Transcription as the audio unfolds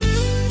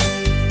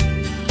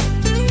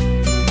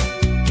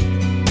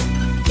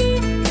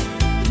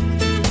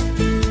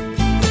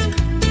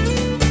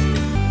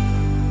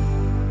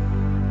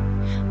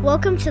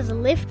Welcome to the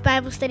Lift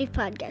Bible Study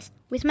Podcast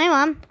with my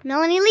mom,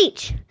 Melanie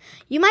Leach.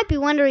 You might be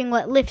wondering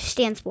what LIFT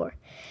stands for.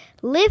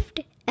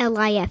 LIFT,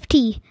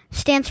 L-I-F-T,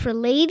 stands for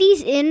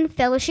Ladies in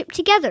Fellowship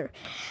Together.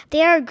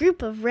 They are a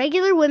group of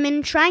regular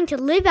women trying to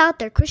live out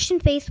their Christian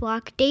faith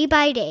walk day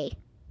by day.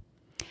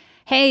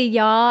 Hey,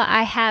 y'all.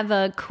 I have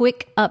a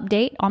quick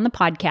update on the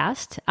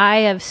podcast.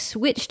 I have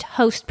switched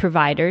host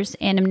providers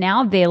and am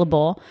now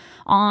available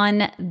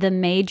on the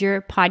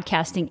major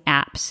podcasting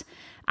apps: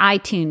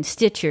 iTunes,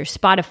 Stitcher,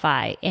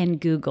 Spotify, and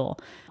Google.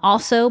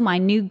 Also, my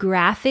new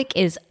graphic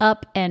is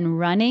up and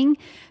running.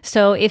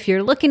 So if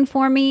you're looking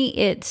for me,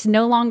 it's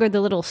no longer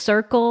the little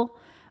circle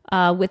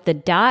with the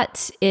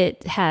dots.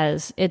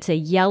 It's a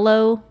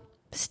yellow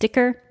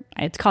sticker.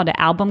 It's called an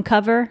album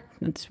cover.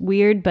 It's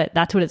weird, but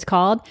that's what it's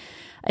called.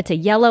 It's a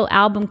yellow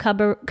album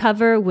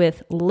cover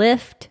with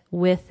Lift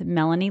with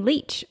Melanie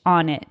Leach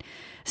on it.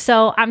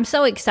 So I'm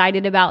so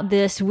excited about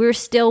this. We're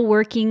still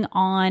working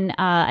on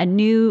a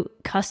new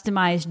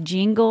customized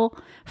jingle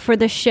for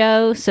the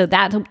show, so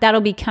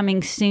that'll be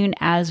coming soon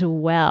as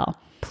well.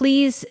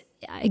 Please,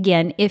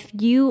 again, if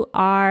you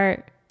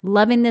are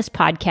loving this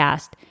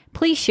podcast,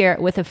 please share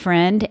it with a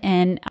friend,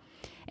 and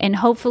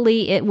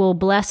hopefully it will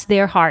bless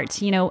their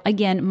hearts. You know,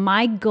 again,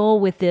 my goal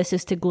with this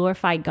is to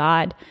glorify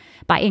God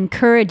by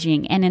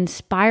encouraging and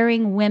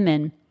inspiring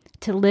women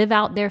to live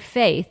out their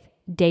faith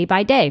day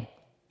by day.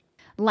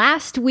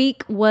 Last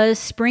week was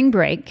spring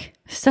break,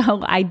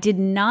 so I did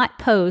not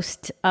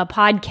post a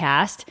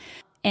podcast.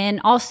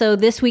 And also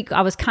this week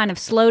I was kind of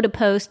slow to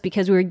post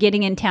because we were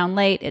getting in town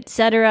late,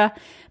 etc.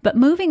 But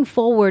moving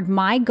forward,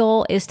 my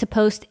goal is to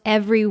post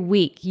every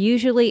week,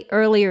 usually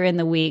earlier in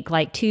the week,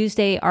 like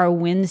Tuesday or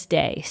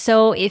Wednesday.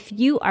 So if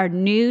you are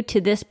new to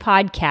this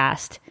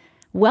podcast,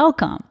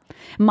 welcome.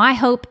 My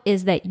hope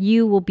is that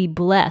you will be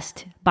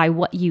blessed by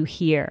what you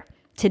hear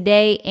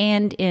today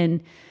and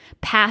in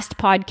past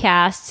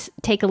podcasts.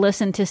 Take a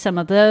listen to some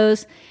of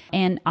those,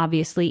 and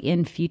obviously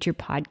in future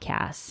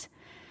podcasts.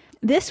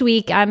 This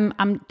week, I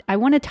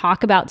want to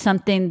talk about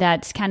something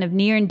that's kind of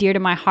near and dear to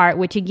my heart,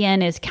 which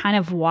again is kind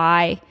of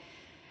why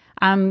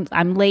I'm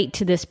late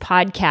to this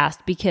podcast,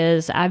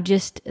 because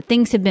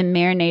things have been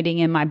marinating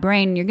in my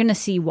brain. You're going to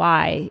see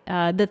why.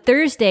 The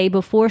Thursday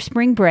before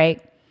spring break,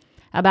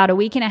 about a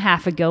week and a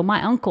half ago,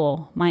 my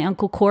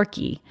uncle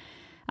Corky,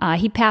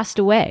 he passed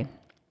away.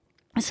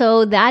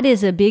 So that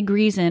is a big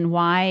reason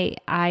why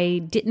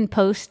I didn't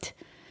post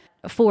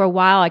for a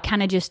while. I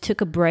kind of just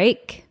took a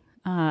break.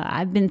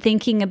 I've been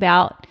thinking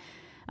about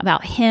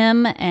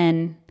him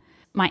and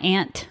my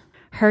aunt,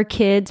 her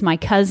kids, my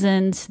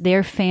cousins,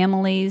 their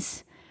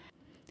families.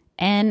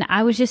 And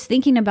I was just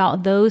thinking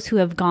about those who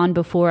have gone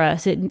before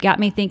us. It got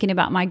me thinking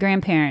about my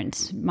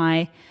grandparents,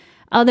 my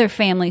other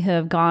family who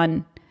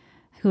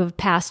have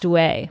passed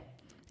away.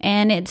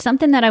 And it's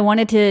something that I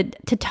wanted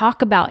to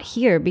talk about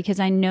here, because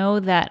I know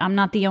that I'm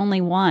not the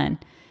only one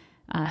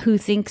who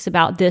thinks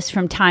about this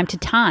from time to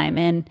time.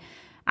 And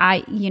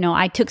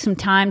I took some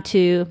time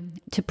to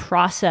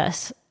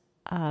process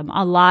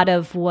a lot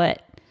of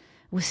what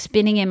was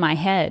spinning in my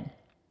head.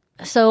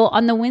 So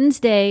on the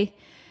Wednesday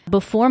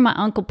before my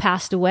uncle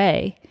passed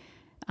away,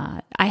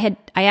 I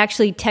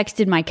actually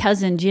texted my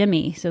cousin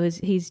Jimmy. So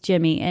he's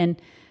Jimmy,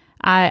 and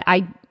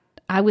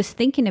I was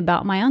thinking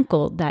about my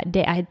uncle that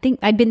day.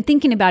 I'd been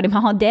thinking about him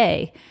all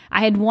day.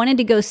 I had wanted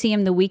to go see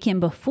him the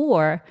weekend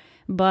before,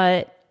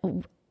 but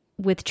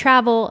with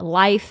travel,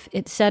 life,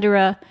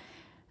 etc.,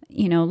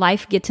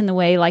 life gets in the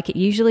way like it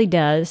usually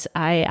does.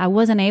 I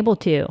wasn't able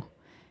to.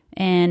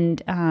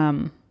 And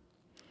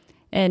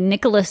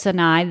Nicholas and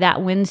I,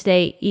 that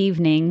Wednesday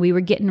evening, we were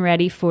getting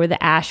ready for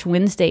the Ash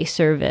Wednesday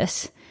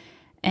service.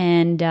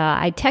 And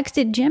I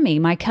texted Jimmy,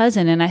 my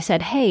cousin, and I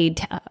said, "Hey,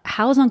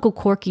 how's Uncle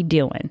Corky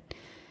doing?"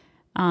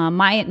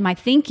 My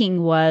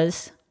thinking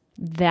was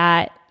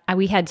that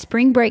we had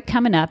spring break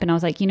coming up, and I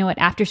was like, you know what,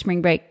 after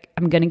spring break,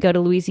 I'm going to go to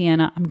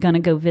Louisiana. I'm going to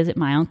go visit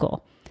my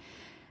uncle.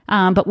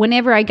 But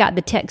whenever I got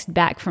the text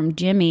back from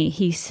Jimmy,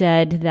 he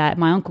said that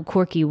my Uncle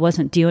Corky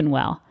wasn't doing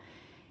well.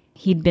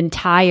 He'd been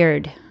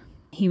tired.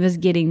 He was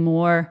getting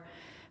more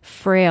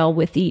frail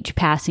with each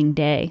passing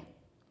day.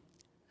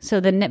 So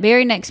the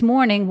very next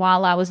morning,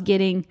 while I was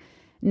getting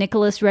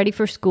Nicholas ready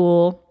for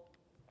school,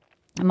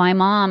 my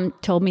mom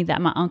told me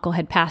that my uncle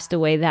had passed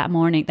away that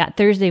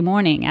Thursday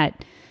morning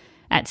at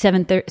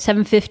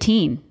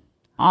 7:15.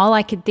 All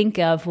I could think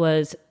of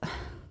was,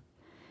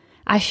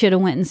 I should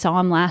have went and saw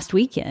him last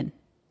weekend.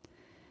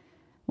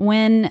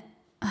 When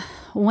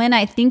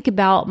I think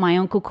about my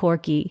Uncle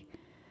Corky,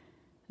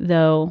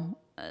 though,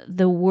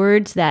 the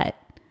words that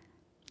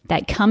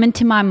come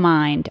into my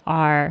mind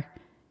are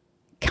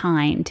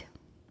kind,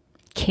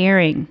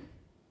 caring,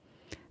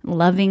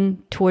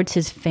 loving towards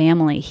his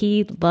family.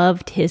 He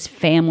loved his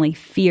family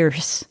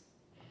fierce,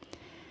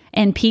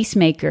 and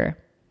peacemaker.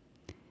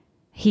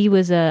 He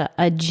was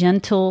a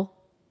gentle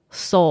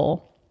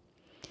soul.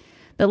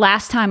 The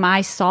last time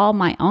I saw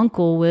my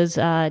uncle was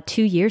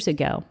 2 years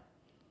ago.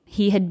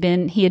 He had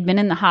been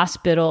in the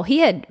hospital. He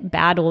had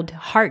battled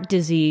heart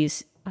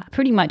disease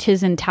pretty much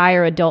his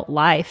entire adult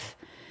life,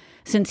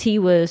 since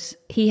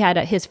he had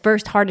his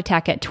first heart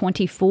attack at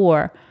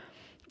 24,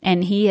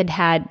 and he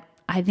had,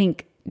 I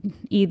think,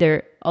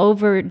 either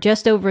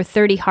just over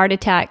 30 heart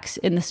attacks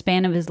in the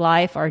span of his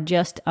life, or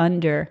just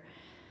under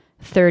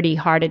 30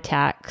 heart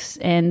attacks.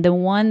 And the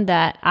one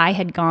that I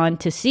had gone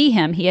to see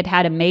him, he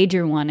had a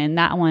major one, and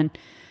that one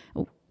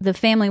the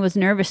family was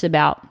nervous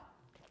about,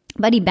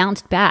 but he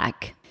bounced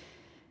back.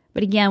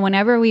 But again,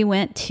 whenever we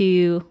went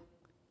to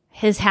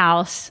his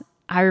house,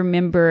 I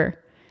remember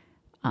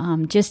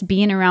just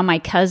being around my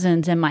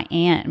cousins and my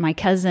aunt. My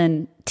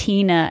cousin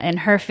Tina and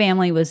her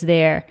family was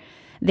there.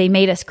 They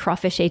made us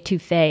crawfish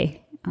étouffée.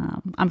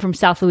 I'm from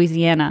South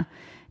Louisiana,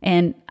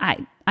 and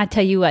I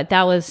tell you what,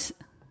 that was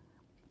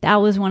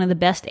one of the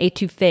best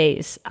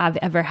étouffées I've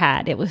ever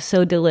had. It was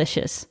so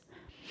delicious.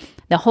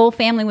 The whole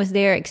family was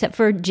there except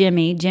for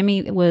Jimmy.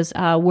 Jimmy was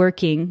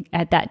working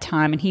at that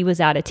time, and he was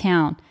out of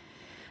town.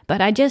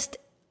 But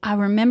I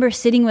remember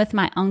sitting with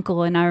my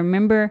uncle, and I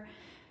remember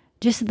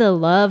just the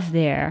love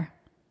there,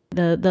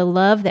 the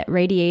love that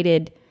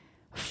radiated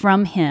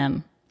from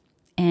him.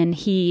 And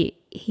he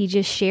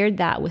just shared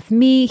that with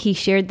me. He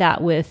shared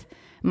that with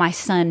my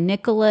son,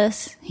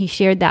 Nicholas. He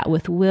shared that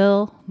with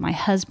Will, my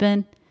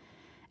husband.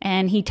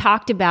 And he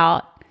talked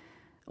about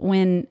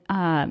when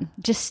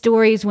just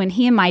stories when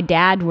he and my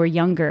dad were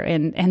younger,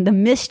 and the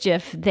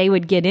mischief they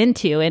would get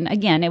into. And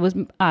again, it was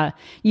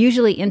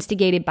usually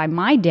instigated by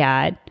my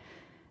dad,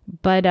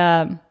 but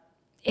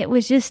it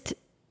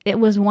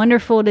was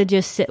wonderful to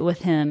just sit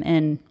with him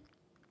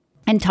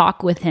and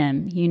talk with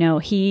him. You know,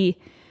 he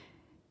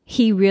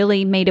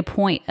really made a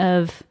point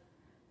of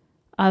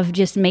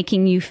just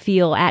making you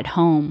feel at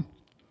home.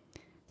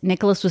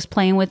 Nicholas was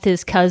playing with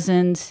his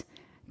cousins,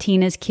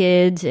 Tina's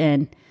kids,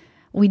 and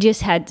we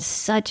just had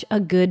such a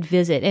good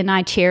visit, and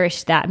I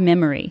cherished that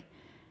memory.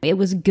 It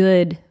was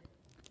good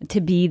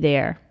to be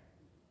there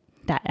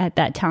at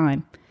that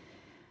time.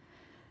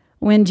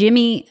 When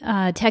Jimmy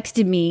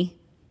texted me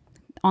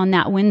on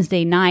that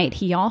Wednesday night,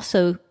 he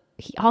also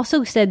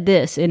said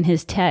this in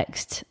his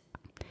text.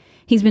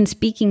 He's been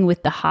speaking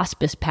with the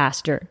hospice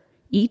pastor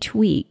each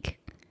week,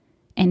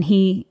 and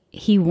he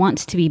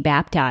wants to be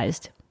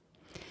baptized.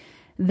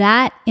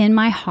 That in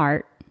my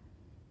heart,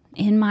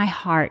 in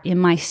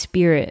my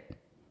spirit,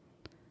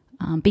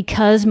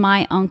 because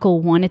my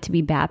uncle wanted to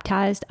be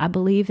baptized, I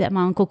believe that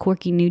my Uncle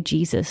Corky knew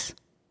Jesus.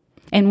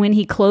 And when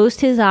he closed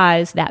his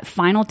eyes that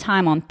final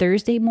time on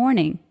Thursday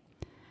morning,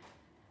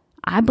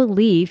 I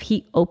believe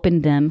he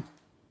opened them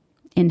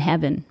in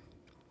heaven.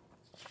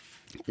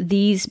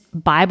 These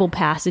Bible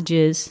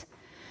passages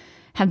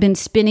have been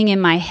spinning in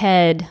my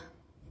head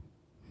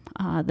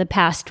the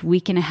past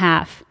week and a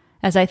half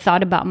as I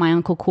thought about my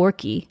Uncle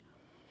Corky.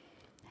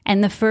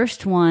 And the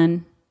first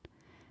one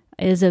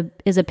is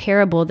a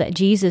parable that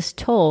Jesus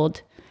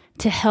told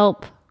to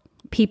help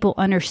people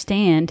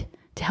understand,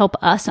 to help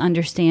us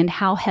understand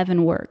how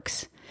heaven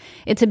works.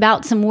 It's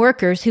about some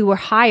workers who were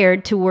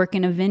hired to work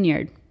in a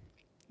vineyard.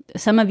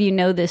 Some of you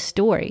know this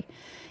story.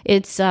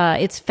 It's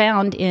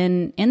found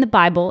in the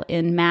Bible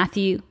in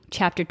Matthew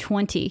chapter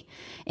 20.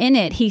 In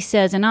it, he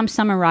says, and I'm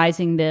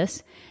summarizing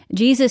this,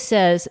 Jesus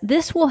says,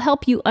 "This will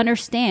help you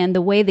understand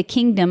the way the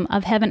kingdom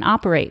of heaven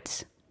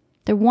operates.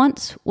 There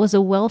once was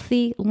a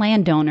wealthy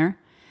landowner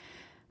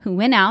who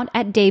went out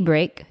at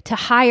daybreak to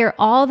hire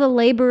all the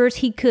laborers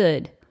he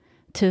could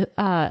to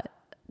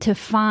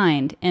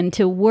find and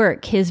to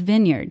work his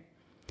vineyard.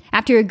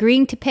 After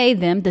agreeing to pay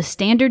them the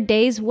standard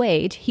day's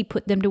wage, he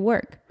put them to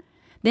work.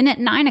 Then at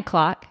 9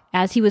 o'clock,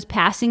 as he was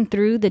passing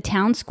through the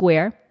town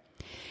square,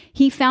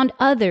 he found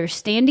others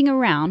standing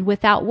around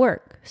without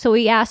work. So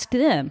he asked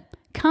them,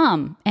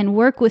 'Come and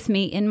work with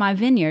me in my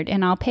vineyard,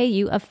 and I'll pay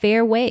you a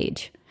fair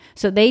wage.'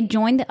 So they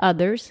joined the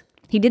others.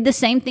 He did the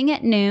same thing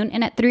at noon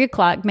and at 3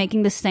 o'clock,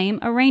 making the same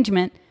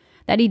arrangement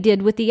that he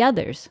did with the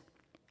others.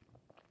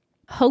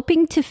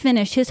 Hoping to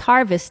finish his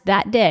harvest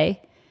that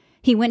day,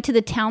 he went to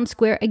the town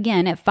square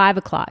again at 5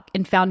 o'clock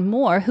and found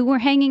more who were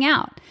hanging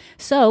out.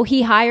 So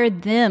he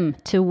hired them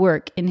to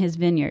work in his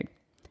vineyard.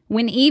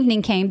 When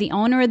evening came, the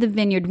owner of the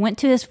vineyard went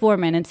to his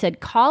foreman and said,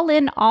 'Call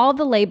in all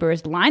the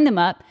laborers, line them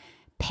up,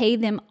 pay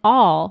them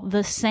all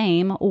the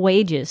same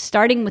wages,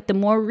 starting with the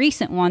more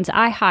recent ones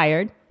I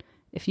hired,'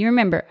 if you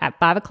remember, at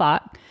 5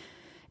 o'clock,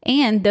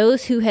 'and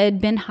those who had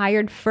been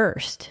hired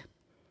first.'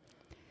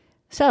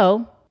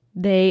 So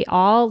they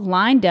all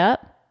lined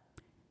up,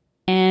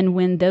 and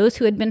when those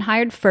who had been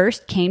hired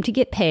first came to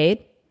get paid,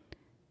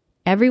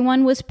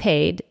 everyone was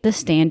paid the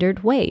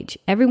standard wage.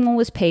 Everyone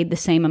was paid the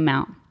same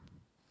amount.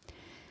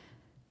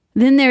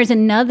 Then there's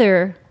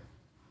another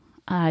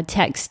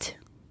text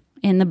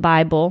in the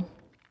Bible,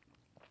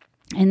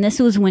 and this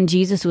was when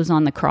Jesus was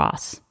on the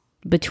cross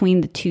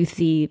between the two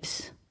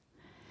thieves.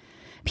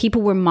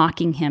 People were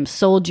mocking him,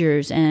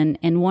 soldiers, and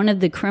one of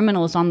the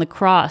criminals on the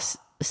cross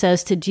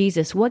says to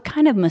Jesus, 'What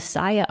kind of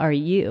Messiah are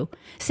you?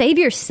 Save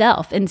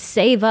yourself and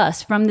save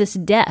us from this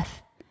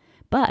death.'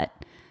 But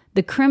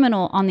the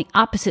criminal on the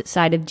opposite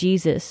side of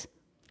Jesus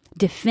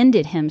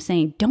defended him,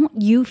 saying,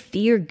 'Don't you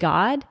fear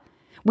God?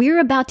 We're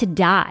about to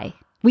die.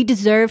 We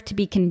deserve to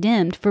be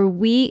condemned, for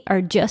we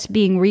are just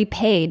being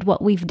repaid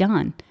what we've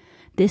done.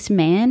 This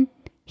man,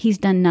 he's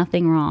done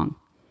nothing wrong.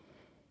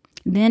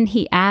 Then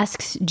he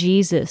asks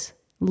Jesus,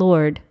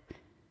 Lord,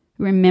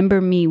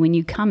 remember me when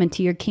you come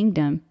into your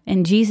kingdom.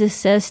 And Jesus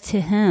says to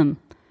him,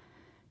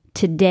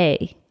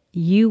 today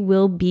you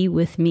will be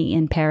with me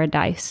in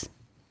paradise.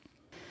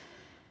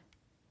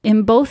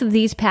 In both of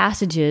these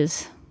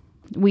passages,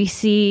 we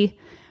see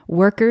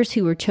workers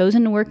who were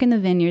chosen to work in the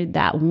vineyard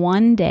that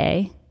one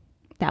day,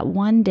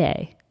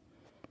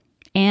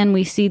 and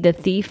we see the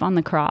thief on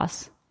the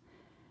cross.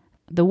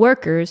 The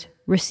workers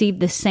received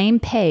the same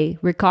pay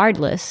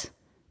regardless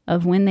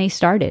of when they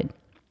started.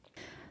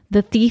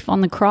 The thief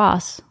on the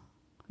cross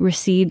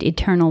received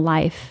eternal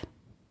life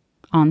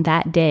on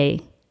that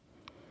day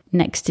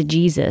next to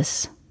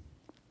Jesus.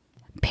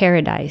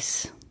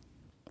 Paradise.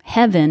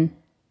 Heaven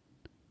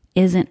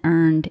isn't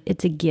earned,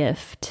 it's a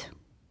gift.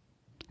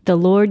 The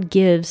Lord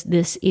gives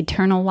this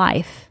eternal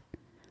life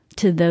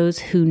to those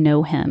who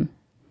know him.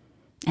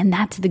 And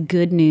that's the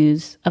good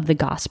news of the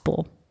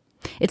gospel.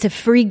 It's a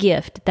free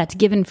gift that's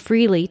given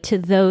freely to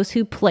those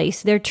who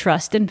place their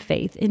trust and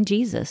faith in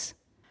Jesus.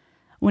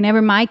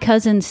 Whenever my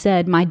cousin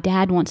said, my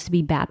dad wants to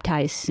be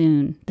baptized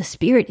soon, the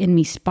Spirit in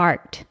me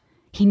sparked.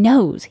 He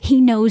knows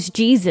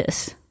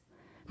Jesus.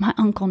 My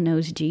uncle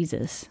knows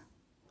Jesus.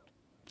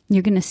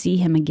 You're going to see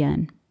him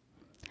again.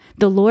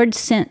 The Lord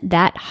sent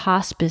that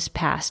hospice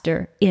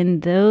pastor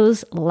in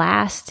those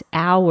last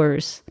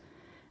hours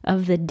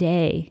of the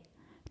day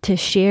to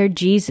share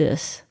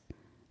Jesus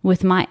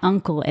with my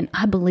uncle. And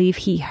I believe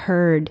he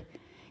had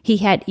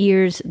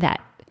ears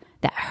that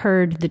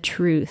heard the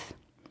truth.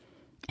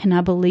 And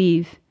I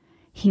believe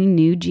he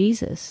knew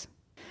Jesus.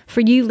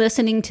 For you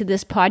listening to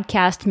this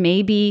podcast,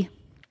 maybe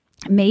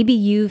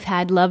you've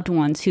had loved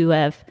ones who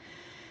have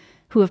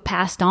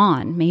passed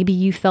on. Maybe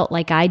you felt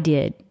like I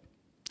did.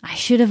 I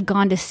should have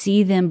gone to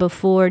see them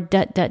before ...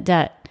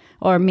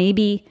 Or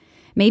maybe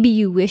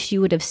you wish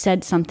you would have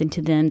said something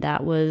to them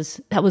that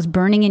was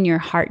burning in your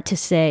heart to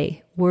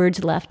say,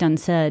 words left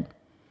unsaid.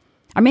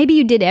 Or maybe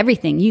you did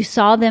everything. You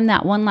saw them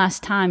that one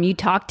last time. You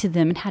talked to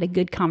them and had a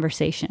good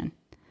conversation.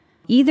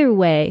 Either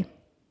way,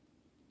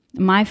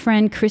 my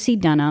friend Chrissy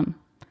Dunham,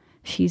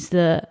 she's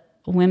the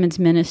women's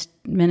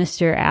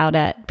minister out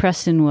at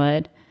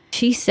Prestonwood.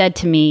 She said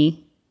to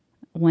me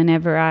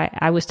whenever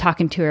I was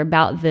talking to her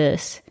about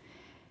this,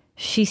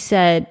 she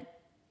said,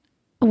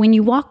 when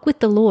you walk with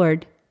the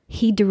Lord,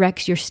 he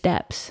directs your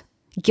steps.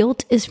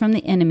 Guilt is from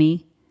the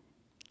enemy.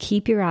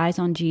 Keep your eyes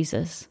on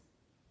Jesus.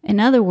 In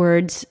other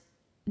words,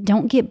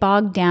 don't get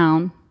bogged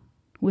down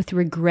with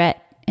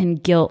regret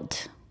and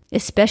guilt,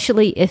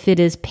 especially if it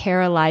is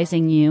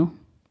paralyzing you.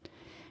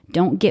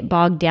 Don't get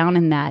bogged down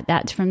in that.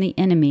 That's from the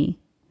enemy.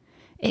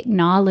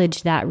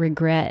 Acknowledge that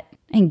regret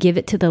and give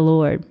it to the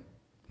Lord.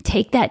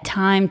 Take that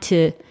time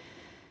to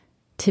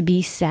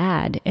be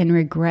sad and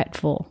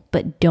regretful,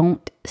 but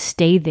don't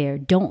stay there.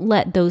 Don't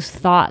let those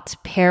thoughts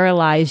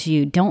paralyze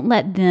you. Don't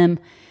let them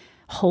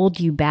hold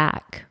you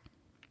back.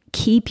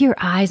 Keep your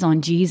eyes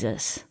on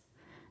Jesus.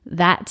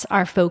 That's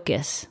our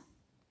focus.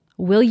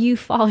 Will you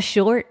fall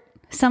short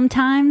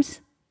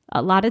sometimes?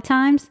 A lot of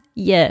times?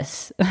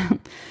 Yes.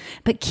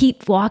 But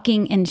keep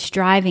walking and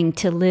striving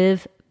to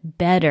live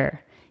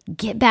better.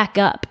 Get back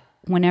up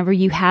whenever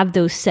you have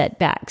those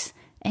setbacks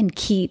and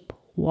keep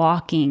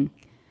walking.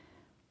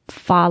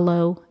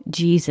 Follow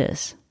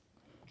Jesus.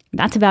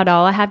 That's about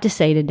all I have to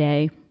say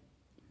today.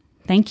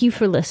 Thank you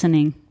for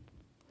listening.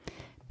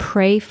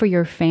 Pray for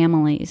your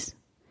families.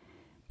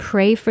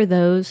 Pray for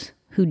those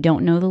who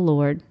don't know the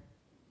Lord.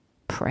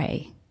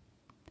 Pray.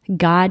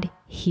 God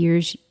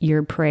hears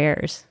your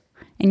prayers,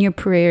 and your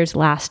prayers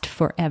last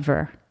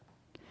forever.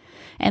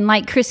 And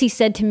like Chrissy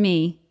said to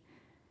me,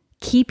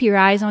 keep your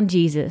eyes on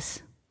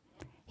Jesus.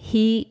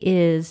 He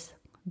is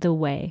the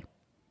way.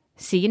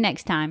 See you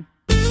next time.